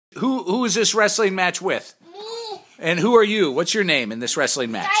who is this wrestling match with? Me. And who are you? What's your name in this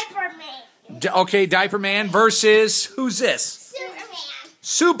wrestling match? Diaper Man. Okay, Diaper Man versus who's this? Superman.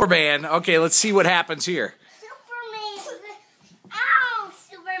 Superman. Okay, let's see what happens here. Superman. Ow,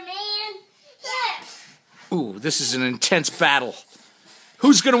 Superman. Yes. Ooh, this is an intense battle.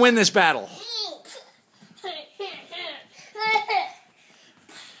 Who's gonna win this battle? Me.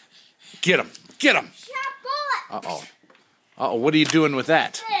 Get him. Get him. Shot bullet. Uh-oh. Uh-oh, what are you doing with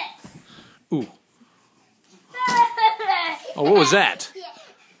that? Ooh. Oh, what was that?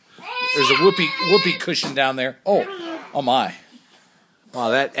 There's a whoopee cushion down there. Oh my. Wow,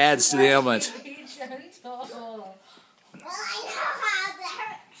 that adds to the element.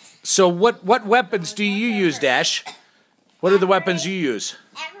 So what weapons do you use, Dash? What are the weapons you use?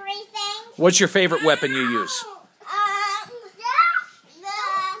 Everything. What's your favorite weapon you use?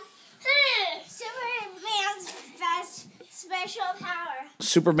 Special power.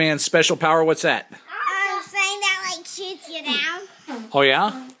 Superman's special power, what's that? Saying that like shoots you down. Oh yeah?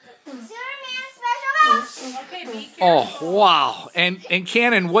 Superman's special power. Okay, be careful. Oh, wow. And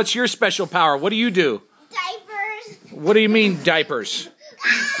Cannon, what's your special power? What do you do? Diapers. What do you mean, diapers?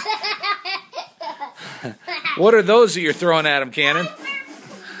 What are those that you're throwing at him, Cannon?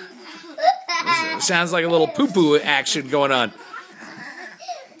 Sounds like a little poo-poo action going on. I'm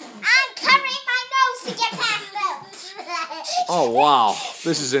covering my nose to get past them. Oh, wow.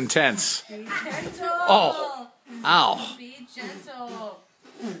 This is intense. Be gentle. Oh. Ow. Be gentle.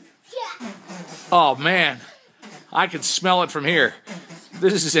 Oh, man. I can smell it from here.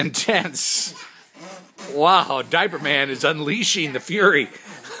 This is intense. Wow, Diaper Man is unleashing the fury.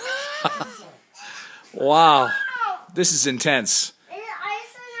 Wow. This is intense. Are you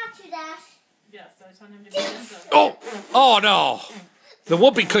not too dash? Yes, I just want him to be gentle. Oh, oh no. The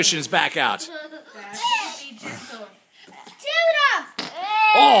whoopee cushion's back out. Dash, be gentle.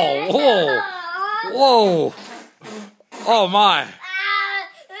 Oh, whoa. Whoa. Oh, my.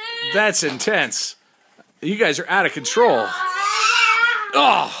 That's intense. You guys are out of control.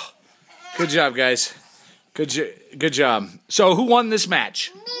 Oh, good job, guys. Good job. So, who won this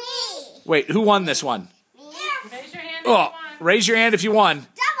match? Me. Wait, who won this one? Raise your hand if you Oh, want. raise your hand if you won.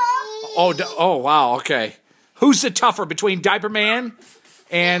 Double. Oh, wow. Okay. Who's the tougher between Diaper Man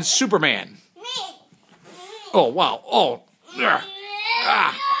and Superman? Me. Oh, wow. Oh.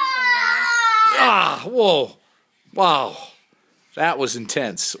 Whoa. Wow. That was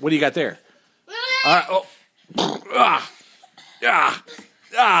intense. What do you got there? All right.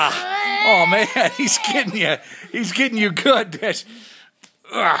 Oh, man. He's getting you. He's getting you good, Dash.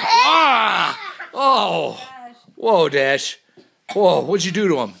 Oh. Whoa, Dash. Whoa. What'd you do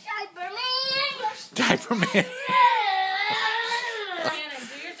to him? Diaper Man. Diaper Man. Shannon, do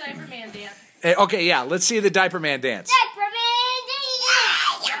your Diaper Man dance. Hey, okay, yeah. Let's see the Diaper Man dance. Diaper Man.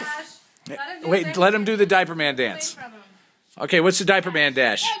 Dash, let him do Wait, Diaper let him Man. do the Diaper Man Away dance. from him. Okay, what's the Diaper Man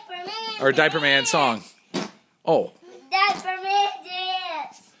dash? Diaper Man. Or Diaper Man song? Oh. Diaper Man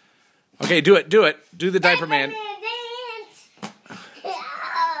dance. Okay, do it. Do the Diaper Man. dance.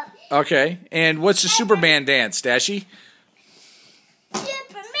 Okay, and what's the Superman dance, Dashy?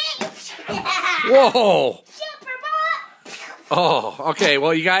 Superman. Whoa! Superboy. Oh, okay.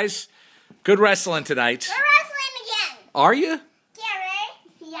 Well, you guys, good wrestling tonight. We're wrestling again. Are you? Gary.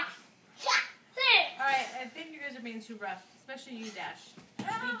 Yeah. All right, I think you guys are being too rough, especially you, Dash. Be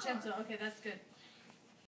gentle. Okay, that's good.